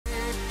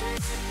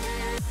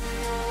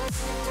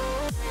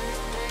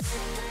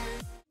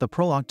The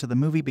prologue to the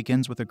movie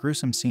begins with a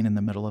gruesome scene in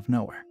the middle of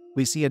nowhere.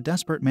 We see a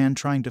desperate man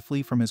trying to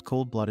flee from his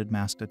cold-blooded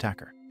masked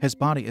attacker. His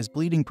body is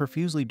bleeding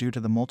profusely due to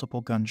the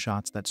multiple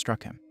gunshots that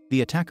struck him.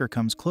 The attacker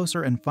comes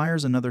closer and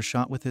fires another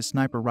shot with his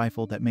sniper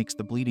rifle that makes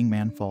the bleeding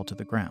man fall to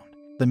the ground.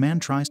 The man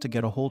tries to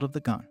get a hold of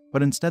the gun,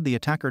 but instead the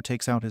attacker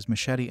takes out his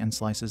machete and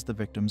slices the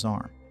victim's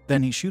arm.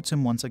 Then he shoots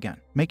him once again,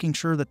 making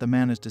sure that the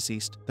man is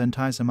deceased, then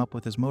ties him up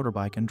with his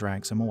motorbike and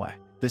drags him away.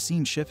 The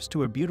scene shifts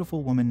to a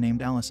beautiful woman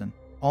named Allison,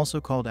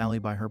 also called Allie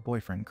by her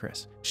boyfriend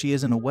Chris. She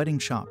is in a wedding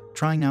shop,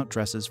 trying out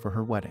dresses for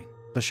her wedding.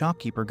 The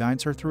shopkeeper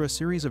guides her through a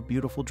series of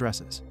beautiful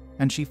dresses,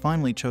 and she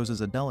finally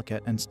chooses a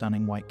delicate and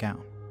stunning white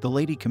gown. The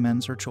lady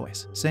commends her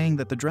choice, saying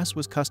that the dress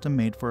was custom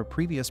made for a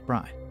previous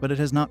bride, but it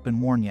has not been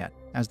worn yet,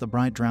 as the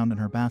bride drowned in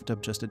her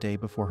bathtub just a day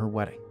before her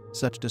wedding.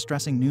 Such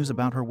distressing news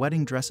about her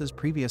wedding dress's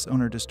previous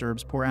owner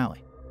disturbs poor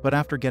Allie, but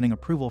after getting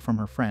approval from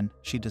her friend,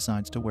 she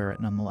decides to wear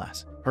it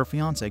nonetheless. Her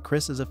fiancé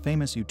Chris is a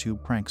famous YouTube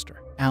prankster.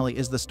 Allie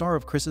is the star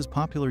of Chris's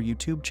popular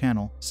YouTube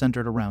channel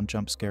centered around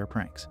jump scare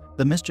pranks.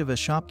 The mischievous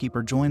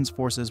shopkeeper joins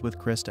forces with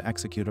Chris to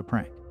execute a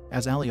prank.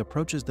 As Allie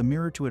approaches the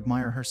mirror to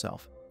admire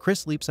herself,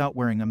 Chris leaps out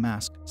wearing a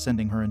mask,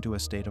 sending her into a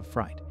state of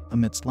fright.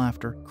 Amidst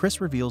laughter, Chris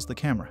reveals the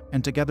camera,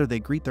 and together they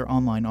greet their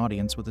online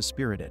audience with a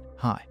spirited,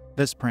 "Hi."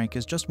 This prank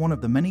is just one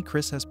of the many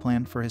Chris has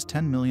planned for his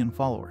 10 million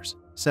followers,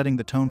 setting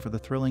the tone for the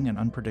thrilling and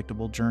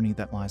unpredictable journey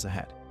that lies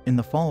ahead. In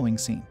the following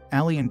scene,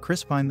 Allie and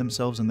Chris find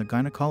themselves in the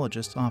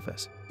gynecologist's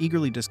office,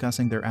 eagerly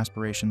discussing their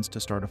aspirations to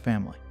start a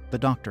family. The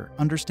doctor,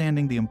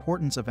 understanding the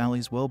importance of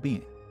Allie's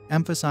well-being,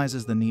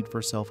 emphasizes the need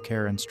for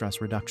self-care and stress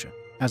reduction.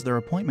 As their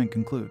appointment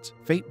concludes,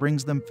 fate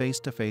brings them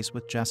face-to-face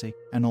with Jesse,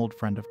 an old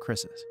friend of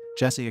Chris's.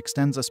 Jesse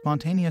extends a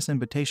spontaneous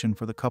invitation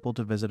for the couple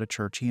to visit a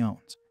church he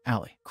owns.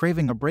 Allie,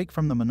 craving a break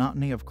from the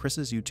monotony of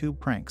Chris's YouTube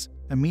pranks,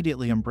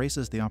 immediately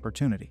embraces the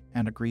opportunity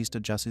and agrees to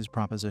Jesse's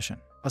proposition.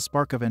 A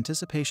spark of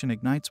anticipation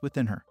ignites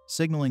within her,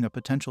 signaling a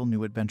potential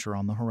new adventure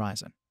on the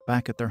horizon.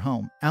 Back at their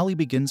home, Allie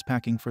begins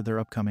packing for their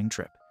upcoming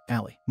trip.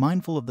 Allie,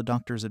 mindful of the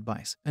doctor's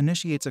advice,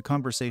 initiates a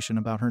conversation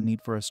about her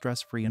need for a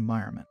stress-free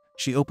environment.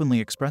 She openly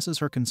expresses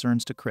her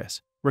concerns to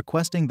Chris,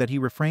 requesting that he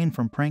refrain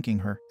from pranking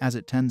her as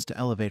it tends to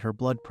elevate her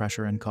blood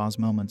pressure and cause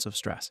moments of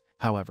stress.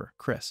 However,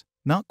 Chris,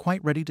 not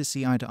quite ready to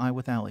see eye to eye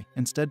with Allie,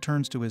 instead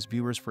turns to his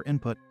viewers for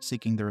input,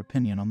 seeking their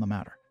opinion on the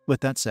matter. With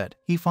that said,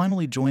 he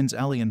finally joins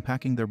Allie in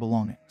packing their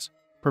belongings,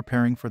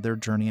 preparing for their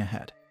journey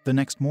ahead. The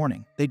next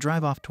morning, they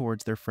drive off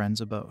towards their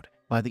friend's abode.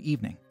 By the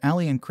evening,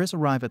 Allie and Chris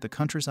arrive at the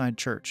countryside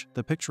church,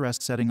 the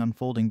picturesque setting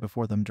unfolding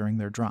before them during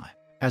their drive.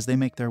 As they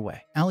make their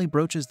way, Allie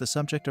broaches the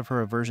subject of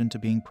her aversion to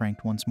being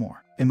pranked once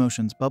more.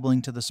 Emotions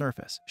bubbling to the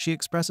surface, she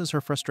expresses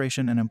her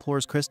frustration and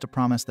implores Chris to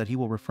promise that he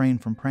will refrain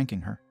from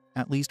pranking her,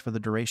 at least for the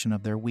duration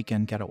of their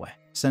weekend getaway.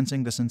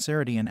 Sensing the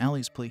sincerity in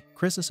Allie's plea,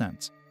 Chris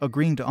assents,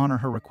 agreeing to honor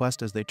her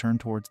request as they turn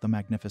towards the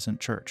magnificent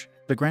church.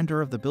 The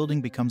grandeur of the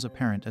building becomes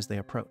apparent as they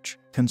approach.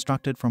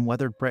 Constructed from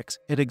weathered bricks,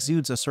 it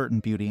exudes a certain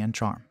beauty and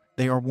charm.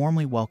 They are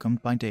warmly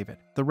welcomed by David,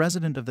 the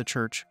resident of the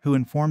church, who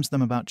informs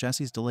them about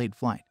Jesse's delayed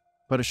flight,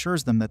 but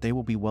assures them that they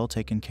will be well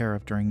taken care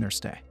of during their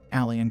stay.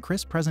 Allie and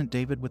Chris present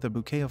David with a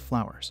bouquet of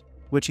flowers,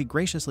 which he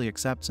graciously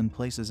accepts and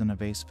places in a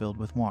vase filled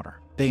with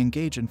water. They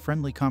engage in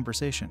friendly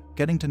conversation,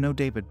 getting to know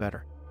David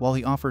better, while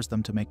he offers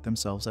them to make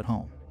themselves at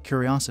home.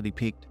 Curiosity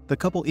piqued, the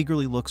couple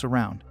eagerly looks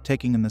around,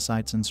 taking in the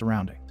sights and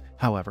surroundings.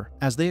 However,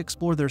 as they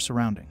explore their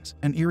surroundings,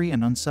 an eerie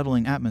and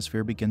unsettling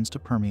atmosphere begins to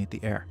permeate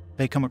the air.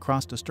 They come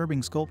across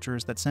disturbing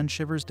sculptures that send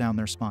shivers down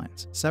their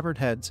spines, severed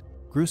heads,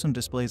 gruesome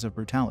displays of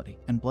brutality,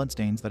 and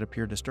bloodstains that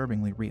appear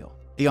disturbingly real.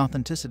 The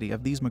authenticity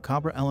of these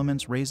macabre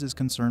elements raises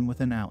concern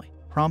within Allie,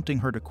 prompting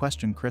her to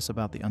question Chris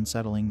about the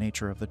unsettling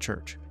nature of the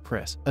church.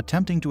 Chris,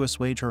 attempting to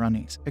assuage her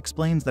unease,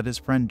 explains that his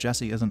friend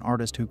Jesse is an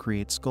artist who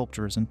creates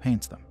sculptures and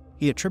paints them.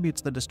 He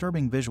attributes the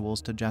disturbing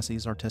visuals to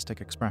Jesse's artistic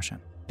expression.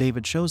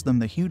 David shows them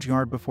the huge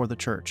yard before the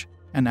church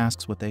and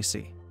asks what they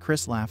see.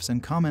 Chris laughs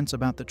and comments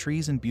about the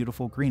trees and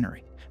beautiful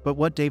greenery, but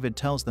what David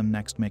tells them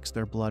next makes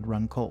their blood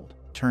run cold.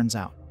 Turns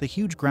out, the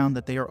huge ground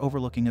that they are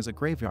overlooking is a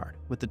graveyard,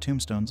 with the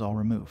tombstones all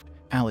removed.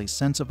 Allie's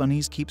sense of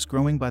unease keeps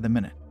growing by the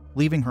minute,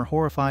 leaving her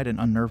horrified and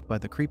unnerved by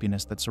the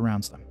creepiness that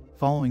surrounds them.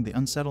 Following the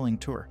unsettling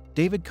tour,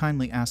 David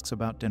kindly asks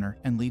about dinner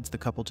and leads the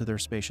couple to their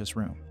spacious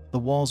room. The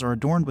walls are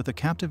adorned with a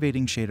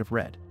captivating shade of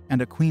red,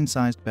 and a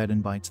queen-sized bed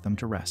invites them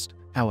to rest.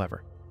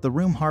 However, the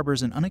room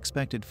harbors an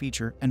unexpected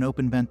feature, an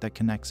open vent that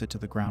connects it to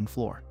the ground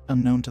floor.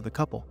 Unknown to the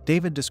couple,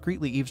 David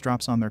discreetly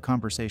eavesdrops on their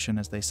conversation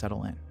as they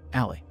settle in.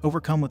 Allie,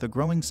 overcome with a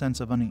growing sense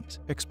of unease,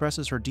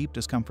 expresses her deep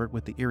discomfort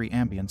with the eerie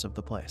ambience of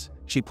the place.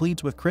 She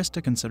pleads with Chris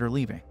to consider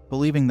leaving,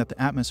 believing that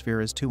the atmosphere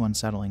is too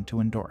unsettling to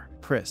endure.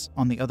 Chris,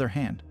 on the other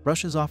hand,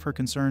 brushes off her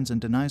concerns and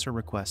denies her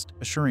request,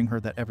 assuring her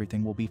that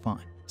everything will be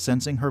fine.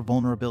 Sensing her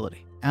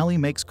vulnerability, Allie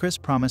makes Chris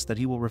promise that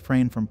he will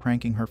refrain from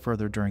pranking her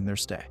further during their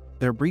stay.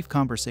 Their brief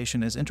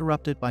conversation is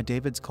interrupted by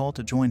David's call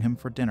to join him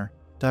for dinner,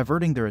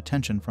 diverting their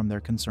attention from their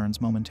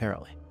concerns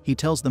momentarily. He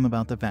tells them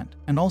about the vent,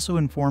 and also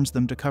informs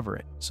them to cover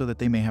it, so that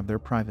they may have their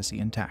privacy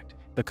intact.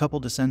 The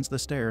couple descends the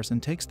stairs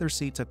and takes their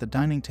seats at the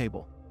dining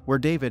table, where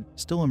David,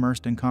 still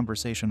immersed in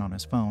conversation on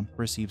his phone,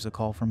 receives a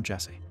call from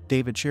Jesse.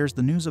 David shares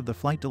the news of the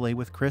flight delay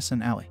with Chris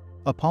and Allie,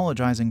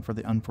 apologizing for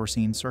the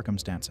unforeseen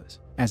circumstances.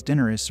 As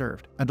dinner is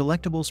served, a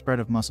delectable spread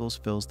of mussels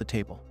fills the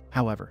table.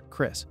 However,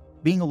 Chris,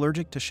 being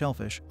allergic to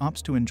shellfish,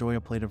 opts to enjoy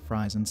a plate of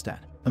fries instead.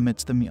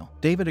 Amidst the meal,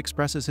 David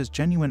expresses his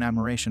genuine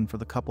admiration for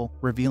the couple,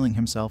 revealing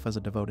himself as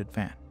a devoted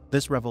fan.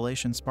 This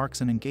revelation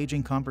sparks an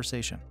engaging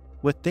conversation,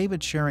 with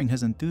David sharing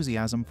his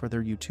enthusiasm for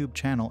their YouTube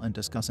channel and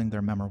discussing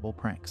their memorable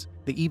pranks.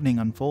 The evening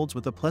unfolds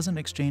with a pleasant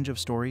exchange of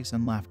stories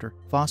and laughter,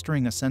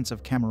 fostering a sense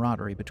of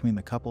camaraderie between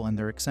the couple and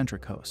their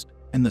eccentric host.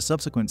 In the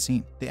subsequent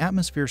scene, the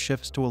atmosphere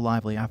shifts to a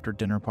lively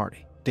after-dinner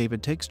party.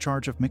 David takes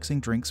charge of mixing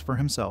drinks for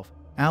himself,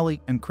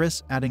 Allie and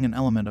Chris adding an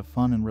element of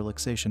fun and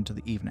relaxation to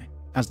the evening.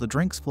 As the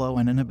drinks flow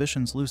and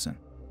inhibitions loosen,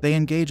 they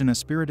engage in a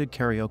spirited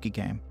karaoke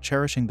game,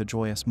 cherishing the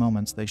joyous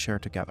moments they share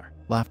together.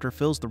 Laughter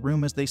fills the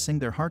room as they sing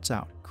their hearts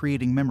out,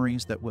 creating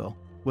memories that will,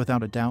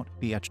 without a doubt,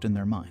 be etched in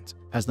their minds.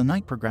 As the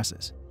night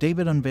progresses,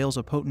 David unveils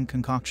a potent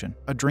concoction,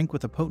 a drink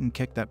with a potent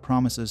kick that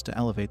promises to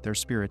elevate their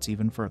spirits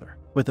even further.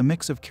 With a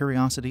mix of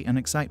curiosity and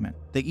excitement,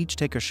 they each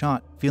take a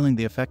shot, feeling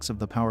the effects of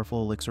the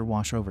powerful elixir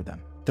wash over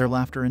them. Their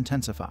laughter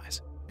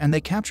intensifies, and they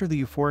capture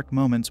the euphoric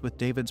moments with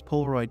David's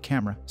Polaroid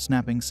camera,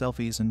 snapping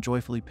selfies and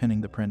joyfully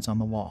pinning the prints on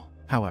the wall.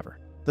 However,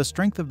 the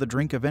strength of the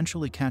drink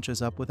eventually catches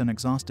up with an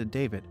exhausted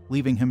David,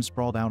 leaving him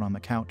sprawled out on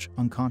the couch,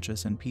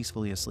 unconscious and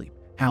peacefully asleep.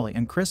 Allie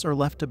and Chris are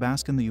left to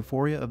bask in the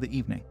euphoria of the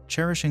evening,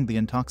 cherishing the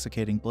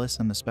intoxicating bliss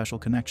and the special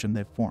connection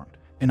they've formed.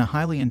 In a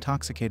highly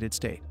intoxicated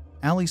state,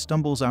 Allie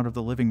stumbles out of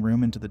the living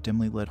room into the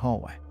dimly lit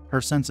hallway.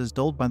 Her senses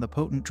dulled by the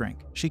potent drink,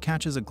 she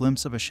catches a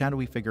glimpse of a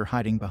shadowy figure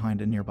hiding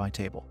behind a nearby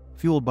table.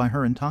 Fueled by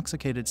her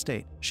intoxicated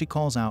state, she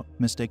calls out,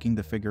 mistaking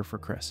the figure for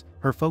Chris.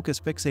 Her focus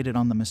fixated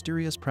on the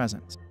mysterious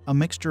presence, a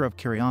mixture of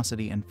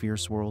curiosity and fear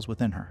swirls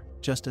within her.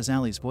 Just as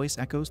Allie's voice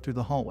echoes through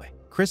the hallway,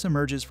 Chris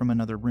emerges from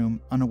another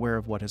room, unaware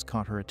of what has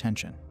caught her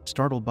attention.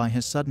 Startled by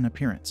his sudden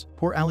appearance,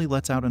 poor Allie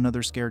lets out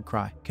another scared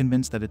cry,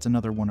 convinced that it's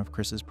another one of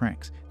Chris's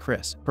pranks.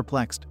 Chris,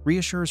 perplexed,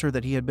 reassures her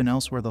that he had been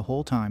elsewhere the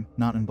whole time,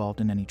 not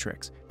involved in any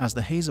tricks. As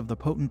the haze of the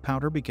potent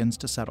powder begins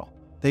to settle,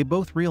 they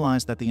both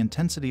realize that the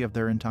intensity of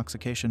their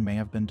intoxication may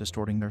have been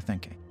distorting their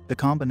thinking. The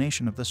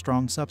combination of the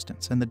strong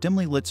substance and the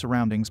dimly lit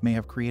surroundings may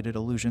have created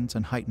illusions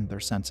and heightened their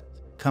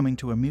senses. Coming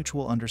to a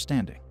mutual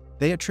understanding,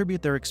 they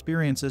attribute their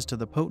experiences to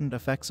the potent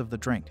effects of the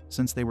drink,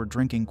 since they were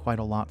drinking quite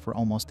a lot for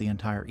almost the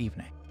entire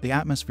evening. The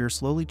atmosphere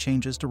slowly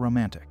changes to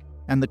romantic,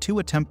 and the two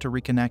attempt to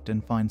reconnect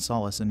and find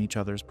solace in each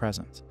other's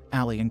presence.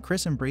 Allie and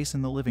Chris embrace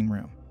in the living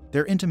room,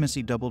 their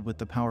intimacy doubled with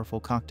the powerful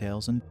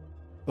cocktails, and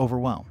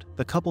overwhelmed,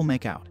 the couple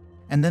make out.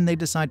 And then they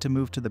decide to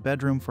move to the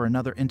bedroom for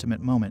another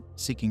intimate moment,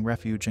 seeking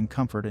refuge and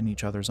comfort in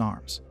each other's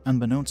arms.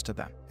 Unbeknownst to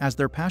them, as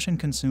their passion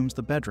consumes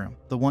the bedroom,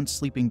 the once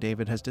sleeping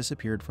David has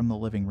disappeared from the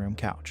living room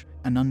couch.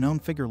 An unknown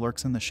figure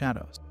lurks in the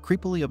shadows,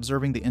 creepily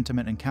observing the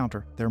intimate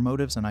encounter, their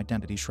motives and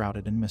identity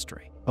shrouded in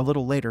mystery. A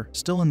little later,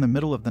 still in the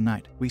middle of the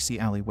night, we see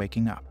Allie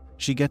waking up.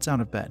 She gets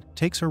out of bed,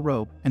 takes her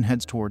robe, and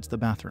heads towards the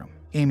bathroom.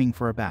 Aiming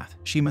for a bath,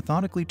 she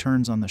methodically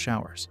turns on the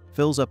showers,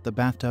 fills up the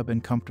bathtub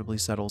and comfortably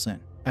settles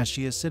in. As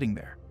she is sitting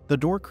there, the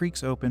door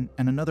creaks open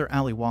and another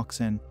Allie walks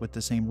in with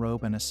the same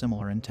robe and a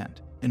similar intent.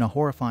 In a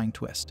horrifying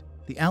twist,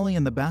 the Allie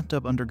in the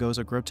bathtub undergoes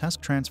a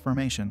grotesque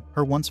transformation,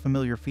 her once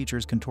familiar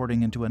features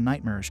contorting into a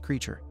nightmarish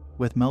creature,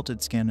 with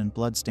melted skin and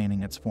blood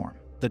staining its form.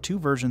 The two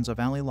versions of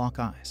Allie lock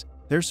eyes,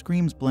 their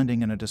screams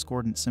blending in a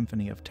discordant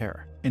symphony of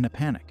terror. In a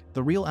panic,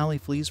 the real Allie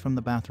flees from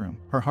the bathroom,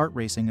 her heart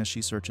racing as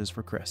she searches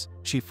for Chris.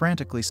 She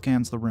frantically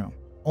scans the room,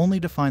 only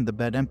to find the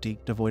bed empty,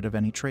 devoid of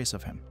any trace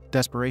of him.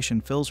 Desperation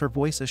fills her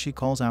voice as she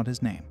calls out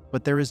his name,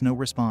 but there is no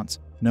response,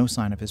 no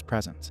sign of his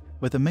presence.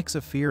 With a mix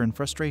of fear and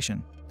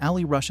frustration,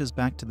 Allie rushes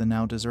back to the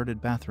now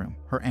deserted bathroom,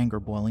 her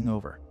anger boiling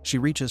over. She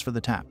reaches for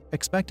the tap,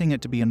 expecting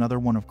it to be another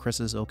one of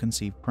Chris's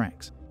ill-conceived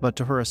pranks. But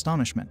to her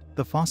astonishment,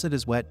 the faucet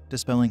is wet,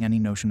 dispelling any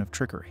notion of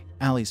trickery.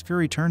 Allie's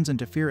fury turns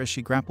into fear as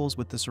she grapples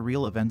with the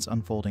surreal events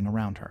unfolding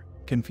around her.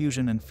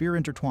 Confusion and fear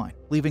intertwine,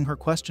 leaving her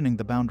questioning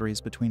the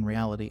boundaries between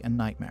reality and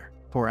nightmare.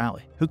 Poor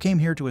Allie, who came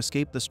here to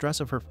escape the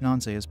stress of her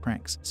fiancé's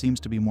pranks, seems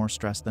to be more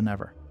stressed than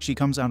ever. She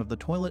comes out of the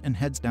toilet and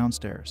heads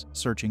downstairs,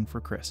 searching for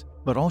Chris.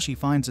 But all she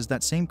finds is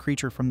that same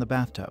creature from the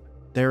bathtub,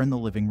 there in the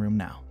living room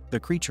now. The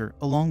creature,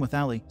 along with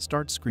Allie,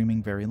 starts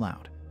screaming very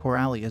loud. Poor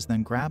Allie is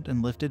then grabbed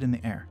and lifted in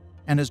the air,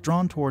 and is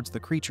drawn towards the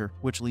creature,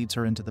 which leads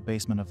her into the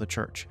basement of the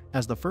church.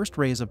 As the first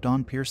rays of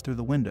dawn pierce through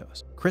the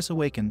windows, Chris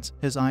awakens,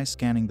 his eyes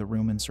scanning the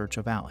room in search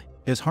of Allie.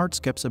 His heart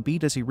skips a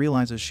beat as he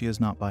realizes she is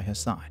not by his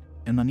side.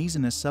 An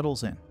uneasiness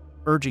settles in,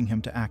 urging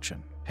him to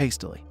action.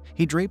 Hastily,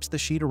 he drapes the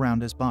sheet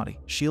around his body,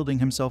 shielding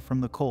himself from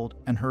the cold,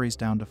 and hurries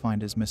down to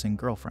find his missing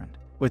girlfriend.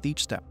 With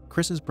each step,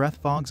 Chris's breath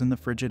fogs in the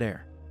frigid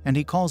air, and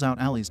he calls out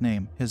Allie's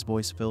name, his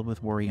voice filled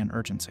with worry and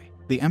urgency.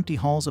 The empty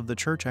halls of the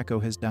church echo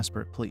his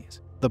desperate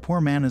pleas. The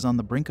poor man is on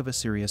the brink of a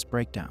serious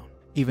breakdown.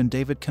 Even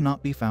David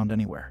cannot be found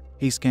anywhere.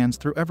 He scans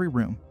through every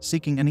room,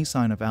 seeking any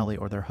sign of Allie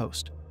or their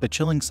host. The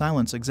chilling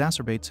silence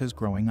exacerbates his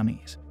growing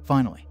unease.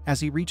 Finally, as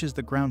he reaches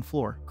the ground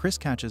floor, Chris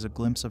catches a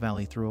glimpse of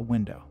Allie through a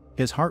window.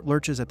 His heart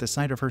lurches at the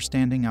sight of her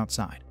standing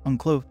outside,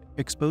 unclothed,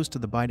 exposed to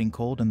the biting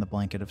cold and the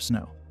blanket of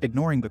snow.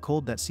 Ignoring the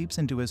cold that seeps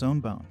into his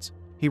own bones,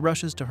 he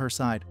rushes to her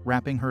side,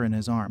 wrapping her in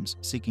his arms,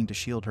 seeking to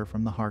shield her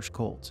from the harsh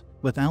colds.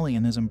 With Allie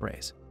in his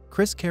embrace,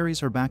 Chris carries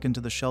her back into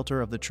the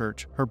shelter of the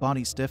church, her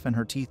body stiff and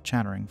her teeth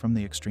chattering from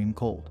the extreme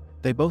cold.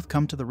 They both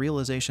come to the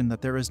realization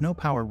that there is no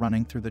power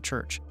running through the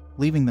church,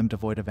 leaving them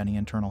devoid of any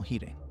internal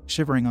heating.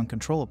 Shivering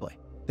uncontrollably,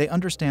 they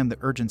understand the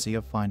urgency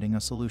of finding a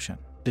solution.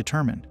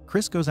 Determined,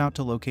 Chris goes out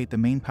to locate the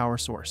main power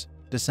source,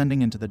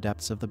 descending into the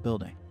depths of the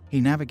building.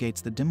 He navigates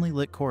the dimly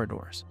lit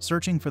corridors,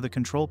 searching for the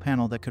control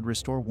panel that could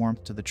restore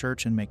warmth to the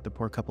church and make the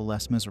poor couple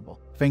less miserable.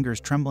 Fingers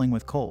trembling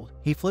with cold,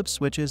 he flips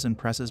switches and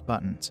presses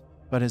buttons,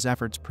 but his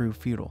efforts prove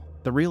futile.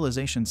 The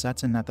realization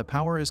sets in that the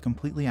power is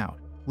completely out,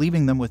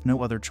 leaving them with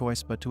no other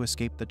choice but to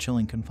escape the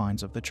chilling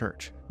confines of the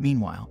church.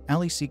 Meanwhile,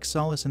 Allie seeks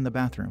solace in the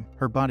bathroom,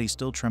 her body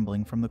still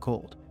trembling from the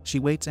cold. She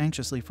waits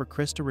anxiously for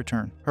Chris to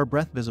return, her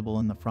breath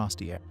visible in the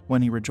frosty air.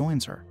 When he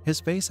rejoins her,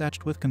 his face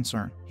etched with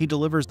concern, he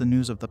delivers the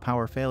news of the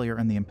power failure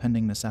and the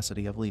impending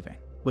necessity of leaving.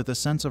 With a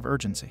sense of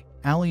urgency,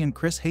 Allie and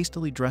Chris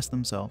hastily dress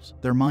themselves,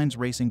 their minds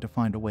racing to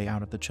find a way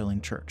out of the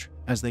chilling church.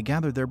 As they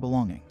gather their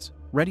belongings,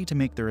 ready to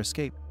make their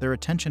escape, their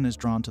attention is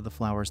drawn to the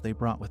flowers they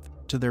brought with them.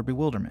 To their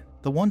bewilderment,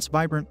 the once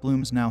vibrant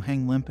blooms now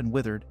hang limp and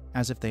withered,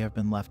 as if they have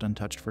been left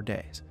untouched for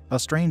days. A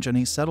strange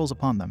unease settles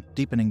upon them,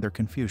 deepening their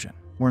confusion.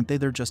 Weren't they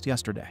there just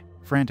yesterday?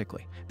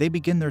 Frantically, they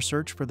begin their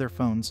search for their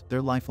phones,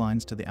 their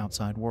lifelines to the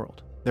outside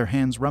world. Their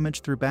hands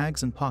rummage through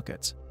bags and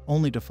pockets,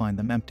 only to find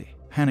them empty.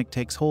 Panic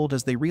takes hold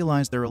as they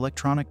realize their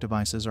electronic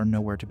devices are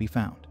nowhere to be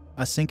found.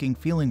 A sinking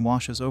feeling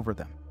washes over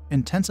them,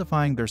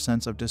 intensifying their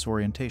sense of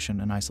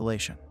disorientation and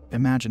isolation.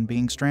 Imagine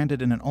being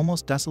stranded in an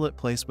almost desolate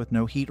place with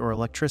no heat or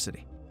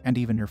electricity, and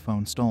even your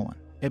phone stolen.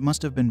 It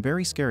must have been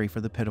very scary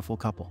for the pitiful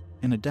couple.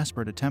 In a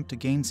desperate attempt to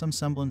gain some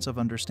semblance of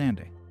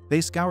understanding, they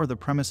scour the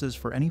premises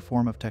for any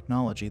form of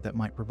technology that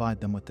might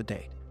provide them with the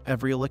date.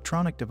 Every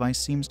electronic device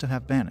seems to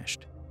have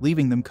vanished,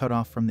 leaving them cut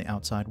off from the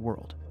outside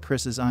world.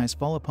 Chris's eyes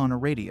fall upon a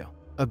radio,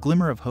 a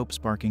glimmer of hope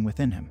sparking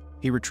within him.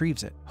 He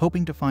retrieves it,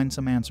 hoping to find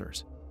some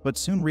answers, but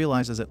soon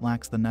realizes it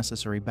lacks the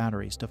necessary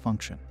batteries to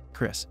function.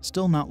 Chris,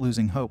 still not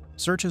losing hope,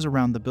 searches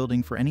around the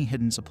building for any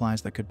hidden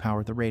supplies that could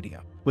power the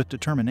radio. With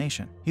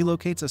determination, he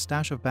locates a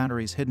stash of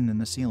batteries hidden in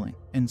the ceiling,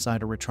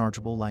 inside a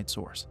rechargeable light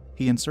source.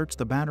 He inserts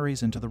the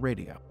batteries into the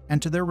radio,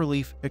 and to their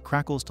relief, it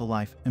crackles to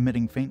life,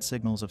 emitting faint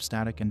signals of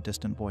static and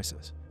distant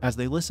voices. As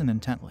they listen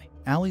intently,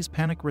 Allie's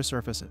panic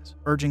resurfaces,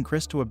 urging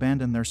Chris to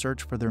abandon their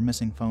search for their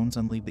missing phones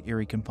and leave the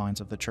eerie confines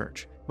of the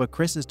church. But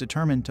Chris is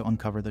determined to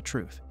uncover the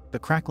truth. The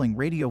crackling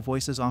radio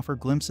voices offer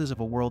glimpses of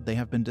a world they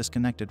have been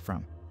disconnected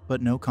from,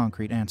 but no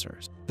concrete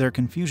answers. Their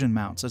confusion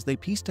mounts as they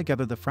piece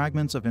together the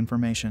fragments of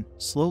information,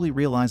 slowly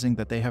realizing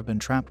that they have been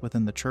trapped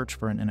within the church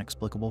for an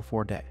inexplicable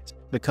 4 days.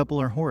 The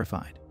couple are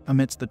horrified.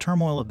 Amidst the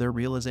turmoil of their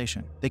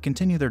realization, they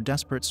continue their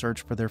desperate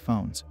search for their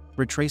phones,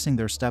 retracing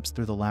their steps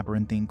through the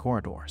labyrinthine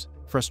corridors.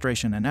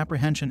 Frustration and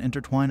apprehension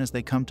intertwine as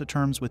they come to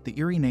terms with the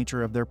eerie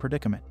nature of their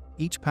predicament,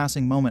 each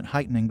passing moment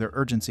heightening their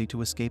urgency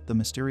to escape the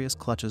mysterious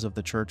clutches of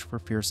the church for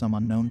fear some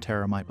unknown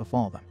terror might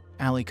befall them.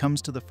 Allie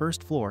comes to the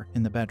first floor,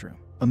 in the bedroom.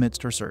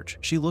 Amidst her search,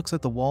 she looks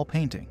at the wall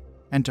painting,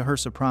 and to her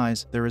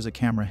surprise, there is a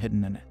camera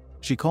hidden in it.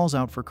 She calls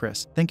out for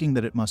Chris, thinking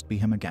that it must be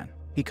him again.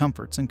 He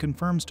comforts and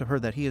confirms to her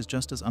that he is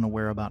just as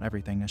unaware about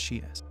everything as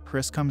she is.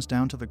 Chris comes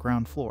down to the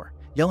ground floor,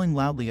 yelling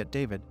loudly at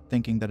David,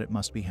 thinking that it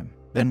must be him.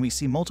 Then we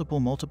see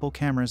multiple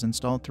cameras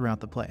installed throughout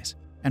the place,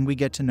 and we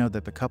get to know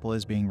that the couple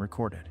is being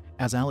recorded.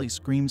 As Allie's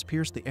screams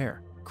pierce the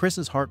air,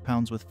 Chris's heart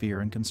pounds with fear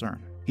and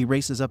concern. He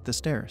races up the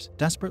stairs,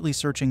 desperately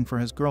searching for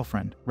his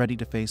girlfriend, ready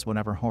to face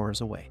whatever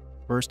horrors await.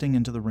 Bursting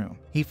into the room,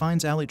 he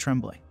finds Allie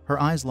trembling,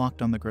 her eyes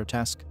locked on the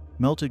grotesque,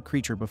 melted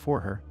creature before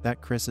her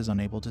that Chris is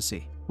unable to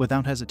see.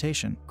 Without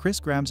hesitation, Chris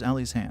grabs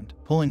Allie's hand,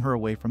 pulling her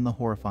away from the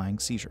horrifying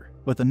seizure.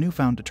 With a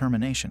newfound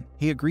determination,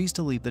 he agrees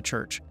to leave the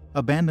church,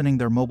 abandoning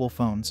their mobile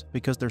phones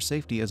because their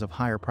safety is of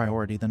higher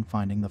priority than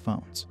finding the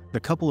phones. The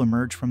couple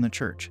emerge from the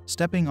church,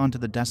 stepping onto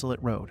the desolate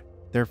road,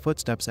 their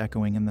footsteps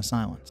echoing in the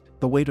silence.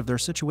 The weight of their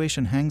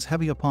situation hangs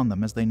heavy upon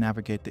them as they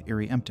navigate the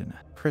eerie emptiness.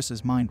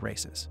 Chris's mind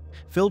races,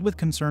 filled with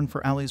concern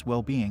for Allie's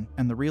well-being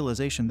and the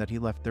realization that he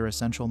left their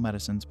essential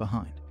medicines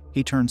behind.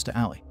 He turns to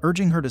Allie,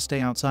 urging her to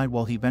stay outside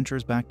while he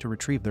ventures back to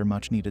retrieve their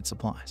much-needed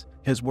supplies.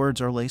 His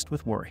words are laced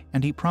with worry,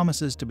 and he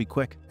promises to be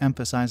quick,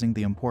 emphasizing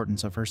the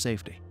importance of her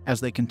safety.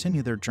 As they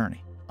continue their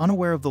journey,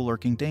 unaware of the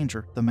lurking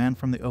danger, the man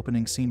from the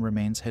opening scene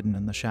remains hidden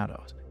in the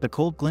shadows. The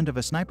cold glint of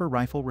a sniper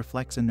rifle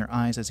reflects in their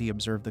eyes as he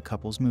observes the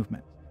couple's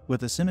movement.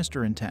 With a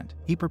sinister intent,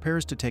 he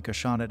prepares to take a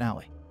shot at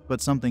Allie,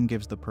 but something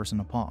gives the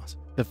person a pause.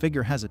 The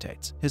figure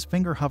hesitates, his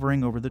finger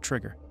hovering over the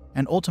trigger,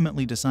 and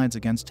ultimately decides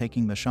against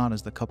taking the shot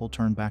as the couple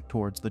turn back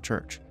towards the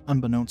church.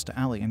 Unbeknownst to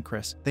Allie and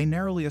Chris, they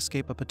narrowly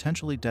escape a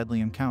potentially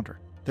deadly encounter,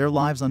 their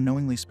lives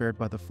unknowingly spared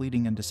by the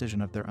fleeting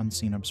indecision of their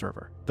unseen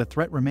observer. The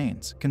threat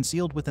remains,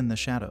 concealed within the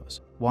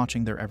shadows,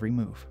 watching their every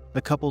move.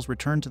 The couple's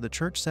return to the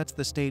church sets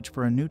the stage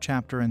for a new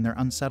chapter in their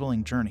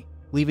unsettling journey,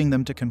 leaving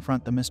them to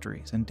confront the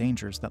mysteries and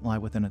dangers that lie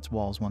within its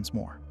walls once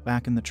more.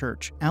 Back in the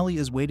church, Allie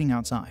is waiting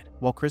outside,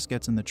 while Chris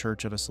gets in the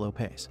church at a slow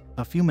pace.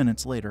 A few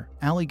minutes later,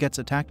 Allie gets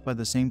attacked by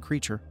the same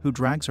creature, who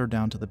drags her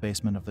down to the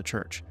basement of the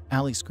church.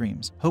 Allie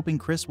screams, hoping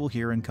Chris will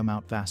hear and come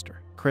out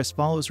faster. Chris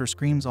follows her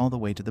screams all the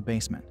way to the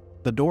basement.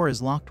 The door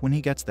is locked when he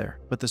gets there,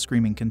 but the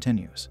screaming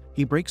continues.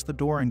 He breaks the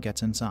door and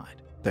gets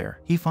inside.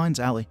 There, he finds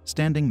Allie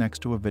standing next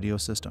to a video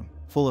system,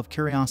 full of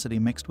curiosity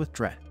mixed with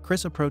dread.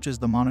 Chris approaches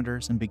the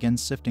monitors and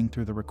begins sifting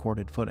through the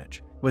recorded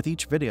footage. With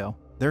each video,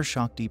 their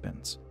shock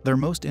deepens. Their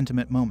most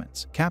intimate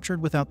moments,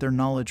 captured without their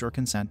knowledge or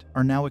consent,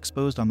 are now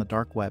exposed on the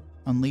dark web,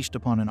 unleashed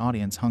upon an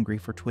audience hungry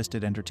for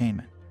twisted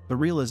entertainment. The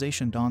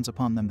realization dawns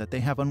upon them that they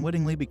have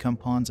unwittingly become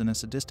pawns in a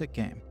sadistic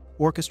game,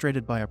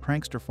 orchestrated by a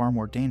prankster far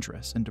more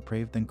dangerous and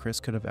depraved than Chris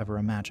could have ever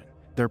imagined.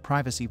 Their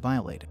privacy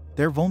violated,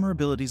 their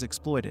vulnerabilities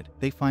exploited,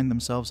 they find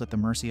themselves at the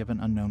mercy of an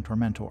unknown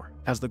tormentor.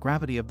 As the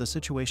gravity of the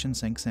situation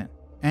sinks in,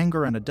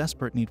 anger and a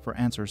desperate need for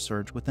answers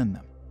surge within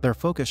them. Their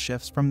focus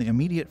shifts from the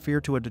immediate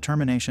fear to a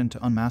determination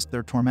to unmask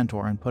their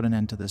tormentor and put an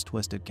end to this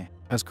twisted game.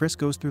 As Chris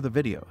goes through the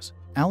videos,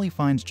 Allie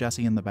finds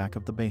Jesse in the back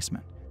of the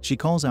basement. She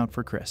calls out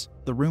for Chris.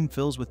 The room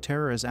fills with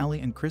terror as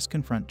Allie and Chris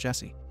confront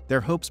Jesse,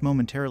 their hopes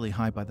momentarily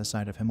high by the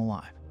sight of him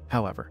alive.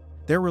 However,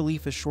 their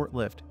relief is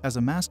short-lived as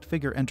a masked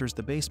figure enters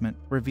the basement,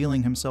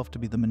 revealing himself to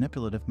be the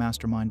manipulative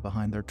mastermind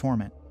behind their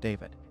torment,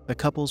 David. The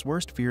couple's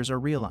worst fears are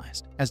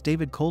realized, as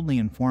David coldly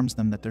informs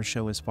them that their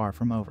show is far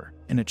from over.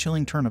 In a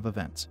chilling turn of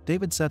events,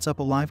 David sets up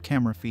a live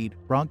camera feed,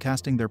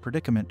 broadcasting their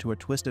predicament to a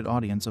twisted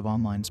audience of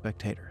online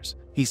spectators.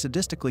 He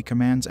sadistically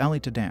commands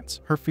Allie to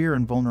dance, her fear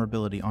and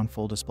vulnerability on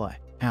full display.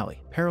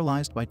 Allie,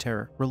 paralyzed by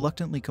terror,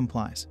 reluctantly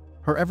complies,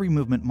 her every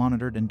movement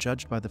monitored and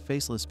judged by the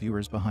faceless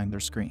viewers behind their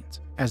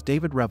screens. As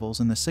David revels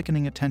in the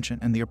sickening attention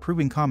and the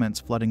approving comments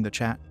flooding the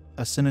chat,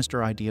 a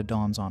sinister idea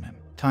dawns on him.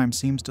 Time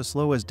seems to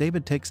slow as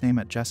David takes aim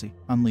at Jesse,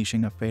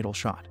 unleashing a fatal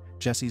shot.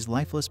 Jesse's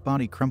lifeless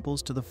body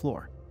crumples to the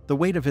floor, the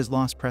weight of his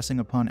loss pressing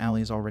upon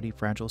Allie's already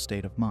fragile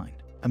state of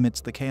mind.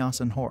 Amidst the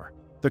chaos and horror,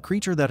 the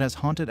creature that has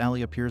haunted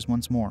Allie appears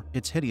once more,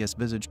 its hideous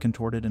visage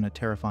contorted in a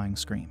terrifying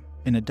scream.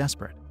 In a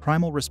desperate,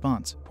 primal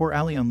response, poor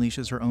Allie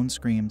unleashes her own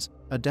screams,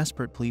 a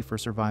desperate plea for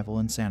survival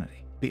and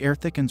sanity. The air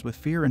thickens with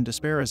fear and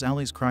despair as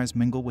Allie's cries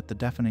mingle with the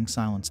deafening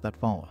silence that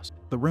follows.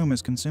 The room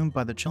is consumed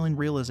by the chilling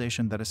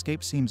realization that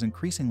escape seems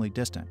increasingly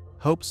distant,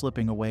 hope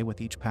slipping away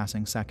with each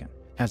passing second.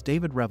 As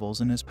David revels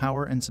in his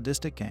power and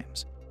sadistic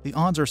games, the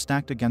odds are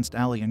stacked against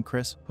Allie and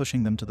Chris,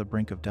 pushing them to the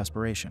brink of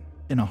desperation.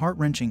 In a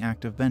heart-wrenching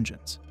act of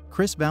vengeance,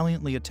 Chris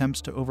valiantly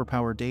attempts to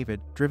overpower David,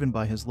 driven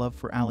by his love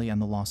for Allie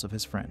and the loss of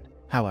his friend.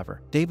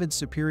 However, David's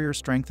superior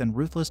strength and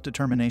ruthless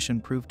determination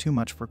prove too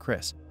much for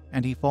Chris,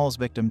 and he falls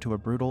victim to a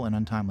brutal and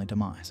untimely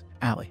demise.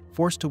 Allie,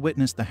 forced to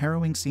witness the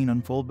harrowing scene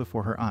unfold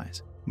before her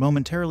eyes,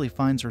 momentarily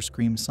finds her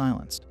screams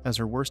silenced as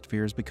her worst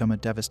fears become a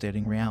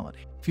devastating reality.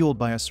 Fueled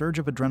by a surge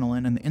of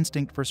adrenaline and the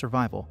instinct for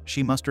survival,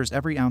 she musters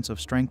every ounce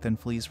of strength and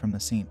flees from the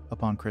scene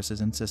upon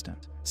Chris's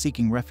insistence.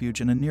 Seeking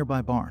refuge in a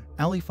nearby barn,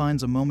 Allie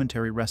finds a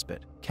momentary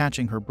respite,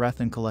 catching her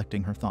breath and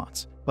collecting her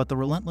thoughts. But the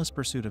relentless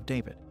pursuit of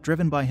David,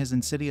 driven by his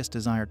insidious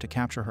desire to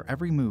capture her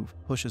every move,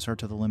 pushes her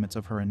to the limits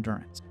of her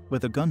endurance.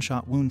 With a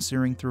gunshot wound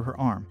searing through her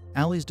arm,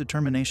 Allie's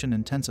determination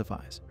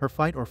intensifies, her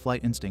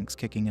fight-or-flight instincts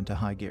kicking into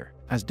high gear.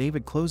 As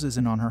David closes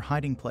in on her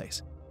hiding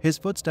place, his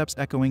footsteps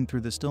echoing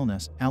through the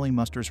stillness, Allie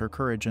musters her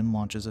courage and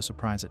launches a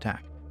surprise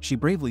attack. She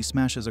bravely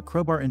smashes a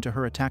crowbar into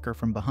her attacker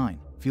from behind,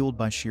 fueled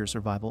by sheer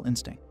survival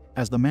instinct.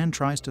 As the man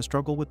tries to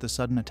struggle with the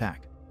sudden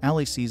attack,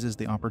 Allie seizes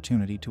the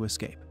opportunity to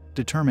escape.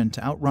 Determined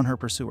to outrun her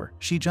pursuer,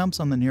 she jumps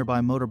on the nearby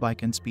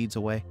motorbike and speeds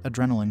away,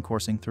 adrenaline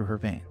coursing through her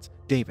veins.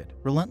 David,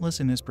 relentless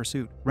in his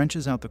pursuit,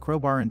 wrenches out the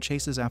crowbar and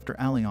chases after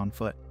Allie on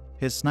foot,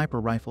 his sniper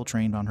rifle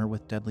trained on her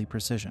with deadly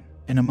precision.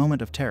 In a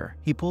moment of terror,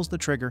 he pulls the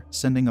trigger,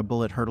 sending a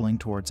bullet hurtling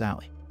towards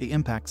Allie. The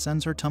impact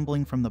sends her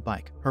tumbling from the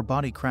bike, her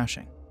body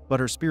crashing, but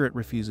her spirit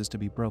refuses to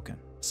be broken.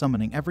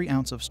 Summoning every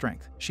ounce of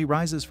strength, she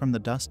rises from the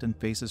dust and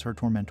faces her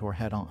tormentor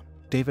head-on.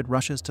 David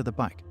rushes to the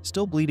bike,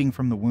 still bleeding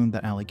from the wound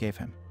that Allie gave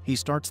him. He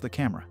starts the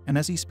camera, and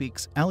as he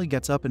speaks, Allie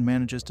gets up and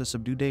manages to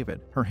subdue David,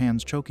 her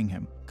hands choking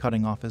him,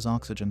 cutting off his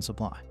oxygen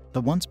supply.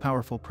 The once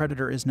powerful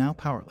predator is now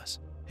powerless,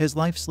 his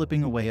life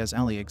slipping away as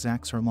Allie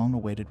exacts her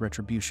long-awaited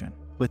retribution.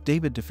 With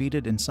David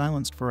defeated and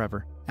silenced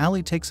forever,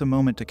 Allie takes a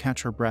moment to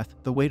catch her breath,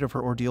 the weight of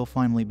her ordeal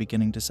finally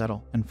beginning to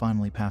settle, and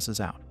finally passes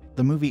out.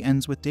 The movie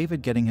ends with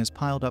David getting his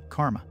piled-up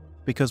karma,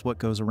 because what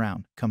goes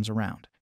around comes around.